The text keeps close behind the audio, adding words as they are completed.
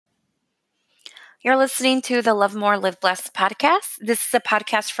You're listening to the Love More, Live Blessed podcast. This is a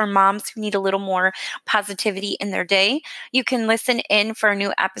podcast for moms who need a little more positivity in their day. You can listen in for a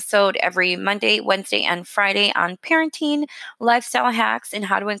new episode every Monday, Wednesday, and Friday on parenting, lifestyle hacks, and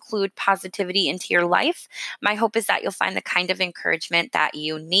how to include positivity into your life. My hope is that you'll find the kind of encouragement that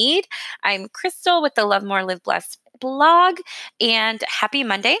you need. I'm Crystal with the Love More, Live Blessed blog, and happy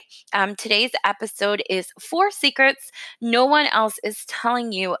Monday. Today's episode is 4 secrets no one else is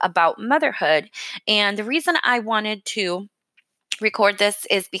telling you about motherhood. And the reason I wanted to record this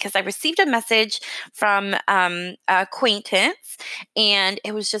is because I received a message from an acquaintance, and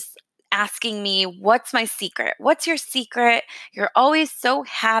it was just asking me, what's my secret? What's your secret? You're always so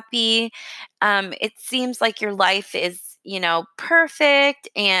happy. It seems like your life is perfect.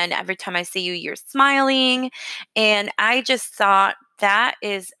 And every time I see you, you're smiling. And I just thought that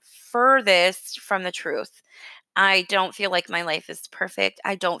is furthest from the truth. I don't feel like my life is perfect.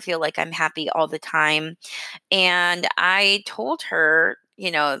 I don't feel like I'm happy all the time. And I told her,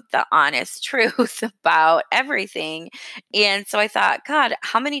 the honest truth about everything. And so I thought, God,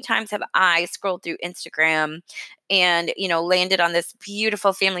 how many times have I scrolled through Instagram and, landed on this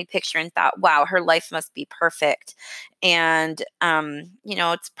beautiful family picture and thought, wow, her life must be perfect. And,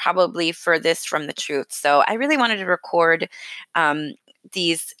 it's probably furthest from the truth. So I really wanted to record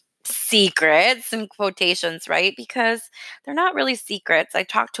these secrets and quotations, right? Because they're not really secrets. I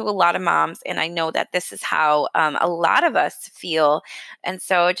talk to a lot of moms, and I know that this is how a lot of us feel. And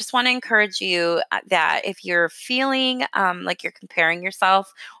so I just want to encourage you that if you're feeling like you're comparing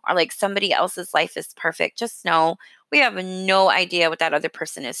yourself or like somebody else's life is perfect, just know we have no idea what that other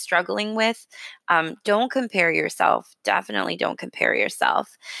person is struggling with. Don't compare yourself. Definitely don't compare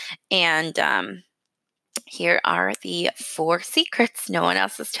yourself. And here are the 4 secrets no one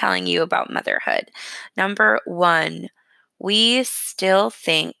else is telling you about motherhood. Number 1, we still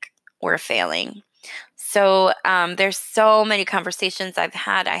think we're failing. So there's so many conversations I've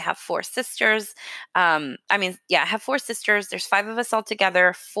had. I have 4 sisters. I have 4 sisters. There's 5 of us all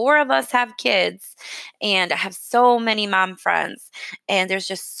together. 4 of us have kids. And I have so many mom friends. And there's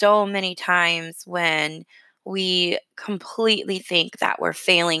just so many times when we completely think that we're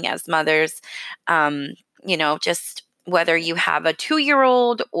failing as mothers. Just whether you have a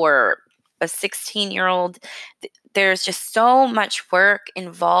 2-year-old or a 16-year-old, there's just so much work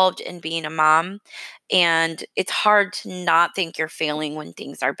involved in being a mom, and it's hard to not think you're failing when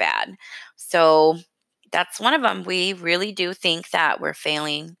things are bad. So that's one of them. We really do think that we're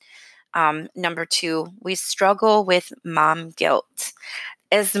failing. Number 2, we struggle with mom guilt.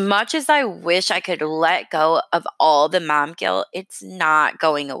 As much as I wish I could let go of all the mom guilt, it's not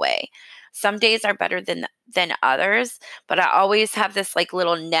going away. Some days are better than others, but I always have this like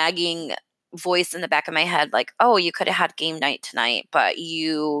little nagging voice in the back of my head like, "Oh, you could have had game night tonight, but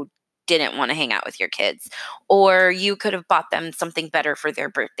you didn't want to hang out with your kids." Or you could have bought them something better for their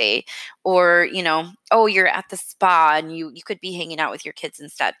birthday. Or, "Oh, you're at the spa and you could be hanging out with your kids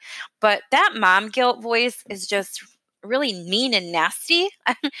instead." But that mom guilt voice is just really mean and nasty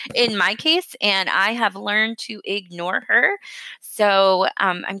in my case, and I have learned to ignore her. So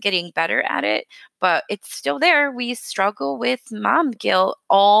I'm getting better at it, but it's still there. We struggle with mom guilt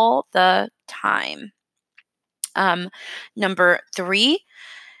all the time. Number 3,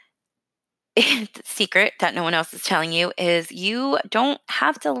 the secret that no one else is telling you is you don't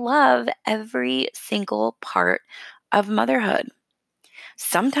have to love every single part of motherhood.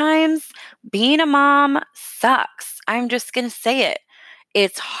 Sometimes being a mom sucks. I'm just going to say it.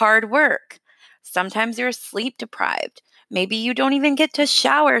 It's hard work. Sometimes you're sleep deprived. Maybe you don't even get to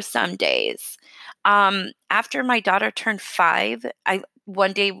shower some days. After my daughter turned 5,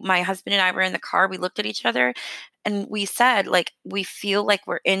 one day my husband and I were in the car. We looked at each other and we said, like, we feel like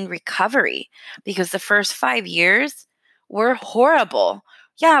we're in recovery because the first 5 years were horrible.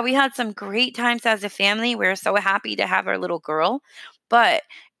 Yeah, we had some great times as a family. We were so happy to have our little girl, but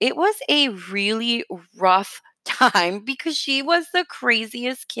it was a really rough time because she was the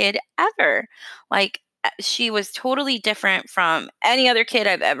craziest kid ever. Like, she was totally different from any other kid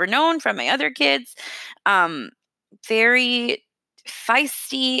I've ever known, from my other kids. Very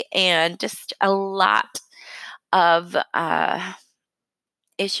feisty and just a lot of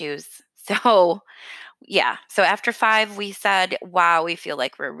issues. So yeah. So after 5, we said, wow, we feel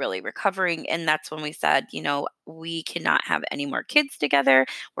like we're really recovering. And that's when we said, we cannot have any more kids together.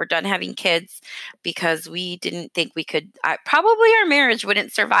 We're done having kids because we didn't think we could. Probably our marriage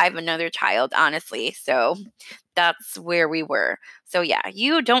wouldn't survive another child, honestly. So that's where we were. So yeah,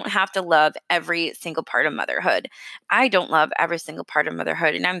 you don't have to love every single part of motherhood. I don't love every single part of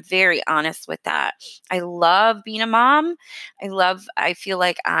motherhood. And I'm very honest with that. I love being a mom. I feel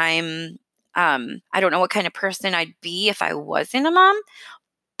like I'm I don't know what kind of person I'd be if I wasn't a mom,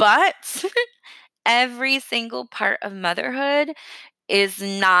 but every single part of motherhood is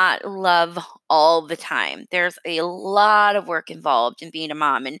not love all the time. There's a lot of work involved in being a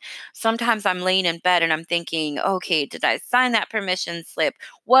mom. And sometimes I'm laying in bed and I'm thinking, okay, did I sign that permission slip?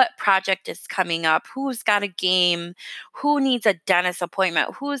 What project is coming up? Who's got a game? Who needs a dentist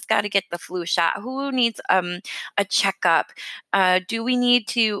appointment? Who's got to get the flu shot? Who needs a checkup? Do we need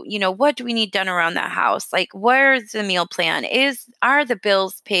to, what do we need done around that house? Like, where's the meal plan? Are the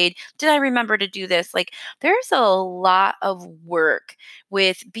bills paid? Did I remember to do this? Like, there's a lot of work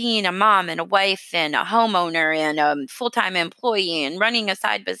with being a mom and a wife and a homeowner and a full-time employee and running a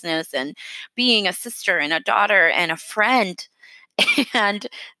side business and being a sister and a daughter and a friend. And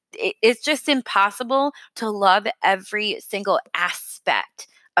it's just impossible to love every single aspect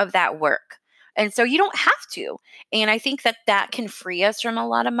of that work. And so you don't have to. And I think that can free us from a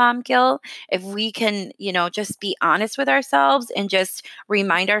lot of mom guilt if we can, just be honest with ourselves and just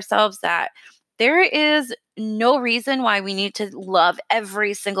remind ourselves that there is no reason why we need to love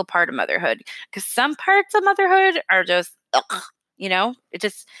every single part of motherhood, because some parts of motherhood are just, ugh,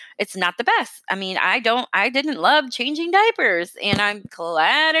 it's not the best. I mean, I didn't love changing diapers, and I'm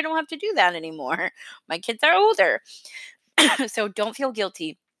glad I don't have to do that anymore. My kids are older. So don't feel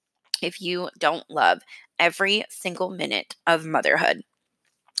guilty if you don't love every single minute of motherhood.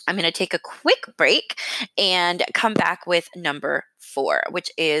 I'm going to take a quick break and come back with number 4,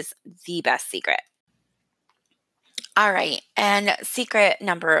 which is the best secret. All right. And secret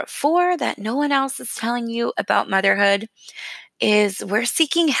number 4 that no one else is telling you about motherhood is we're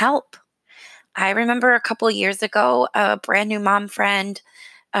seeking help. I remember a couple of years ago, a brand new mom friend,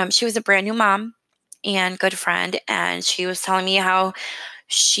 she was a brand new mom and good friend, and she was telling me how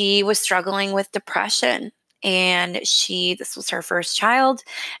she was struggling with depression. And this was her first child,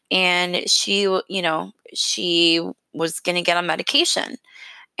 and she was going to get on medication.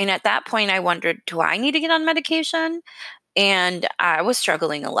 And at that point, I wondered, do I need to get on medication? And I was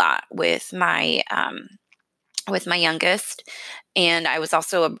struggling a lot with my youngest, and I was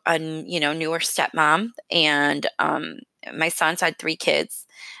also a newer stepmom, and my sons had 3 kids,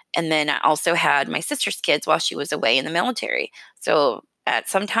 and then I also had my sister's kids while she was away in the military. So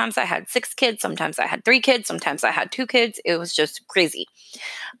sometimes I had 6 kids, sometimes I had 3 kids, sometimes I had 2 kids. It was just crazy.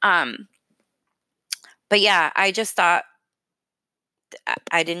 Um, but yeah, I just thought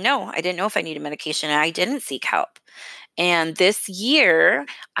I didn't know. I didn't know if I needed medication, and I didn't seek help. And this year,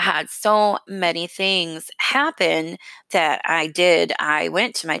 I had so many things happen that I did. I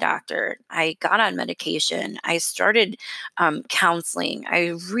went to my doctor. I got on medication. I started counseling.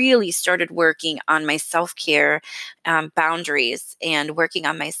 I really started working on my self care boundaries and working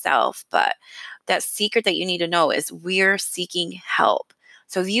on myself. But that secret that you need to know is we're seeking help.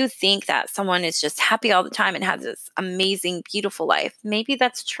 So if you think that someone is just happy all the time and has this amazing, beautiful life, maybe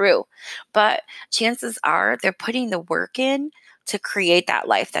that's true. But chances are they're putting the work in to create that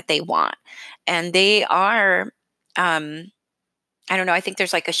life that they want. And they are, I don't know, I think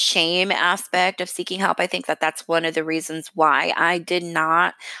there's like a shame aspect of seeking help. I think that's one of the reasons why I did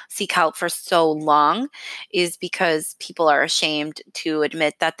not seek help for so long, is because people are ashamed to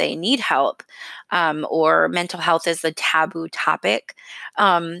admit that they need help, or mental health is a taboo topic.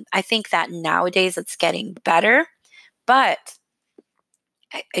 I think that nowadays it's getting better, but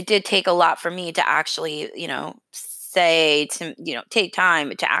it did take a lot for me to actually, say to, take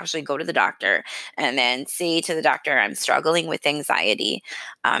time to actually go to the doctor and then say to the doctor, I'm struggling with anxiety.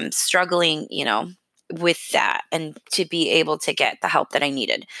 I'm struggling, with that, and to be able to get the help that I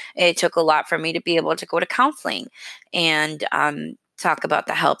needed. It took a lot for me to be able to go to counseling and, talk about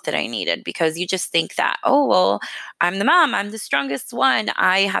the help that I needed, because you just think that, oh, well, I'm the mom, I'm the strongest one,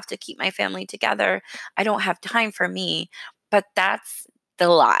 I have to keep my family together, I don't have time for me. But that's the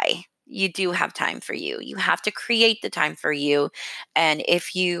lie. You do have time for you. You have to create the time for you. And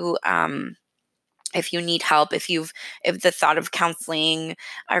if you need help, if the thought of counseling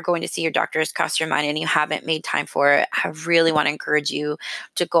or going to see your doctor has crossed your mind and you haven't made time for it, I really want to encourage you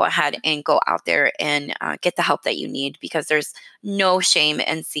to go ahead and go out there and get the help that you need, because there's no shame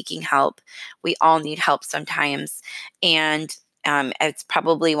in seeking help. We all need help sometimes. And it's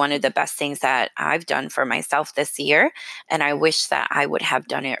probably one of the best things that I've done for myself this year. And I wish that I would have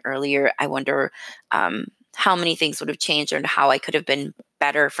done it earlier. I wonder how many things would have changed and how I could have been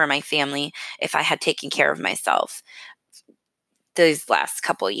better for my family if I had taken care of myself these last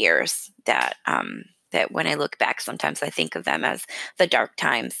couple of years. That when I look back, sometimes I think of them as the dark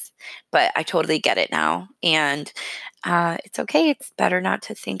times, but I totally get it now. And it's okay. It's better not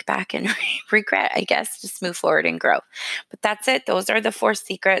to think back and regret, I guess. Just move forward and grow. But that's it. Those are the 4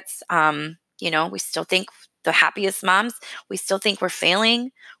 secrets. We still think the happiest moms, we still think we're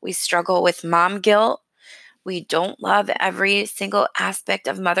failing. We struggle with mom guilt. We don't love every single aspect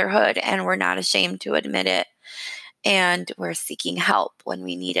of motherhood, and we're not ashamed to admit it. And we're seeking help when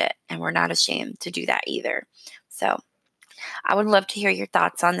we need it, and we're not ashamed to do that either. So I would love to hear your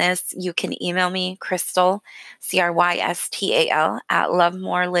thoughts on this. You can email me, Crystal, Crystal, at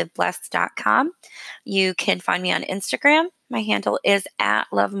lovemoreliveblessed.com. You can find me on Instagram. My handle is at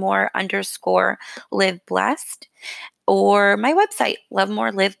lovemore_liveblessed, or my website,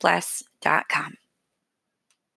 lovemoreliveblessed.com.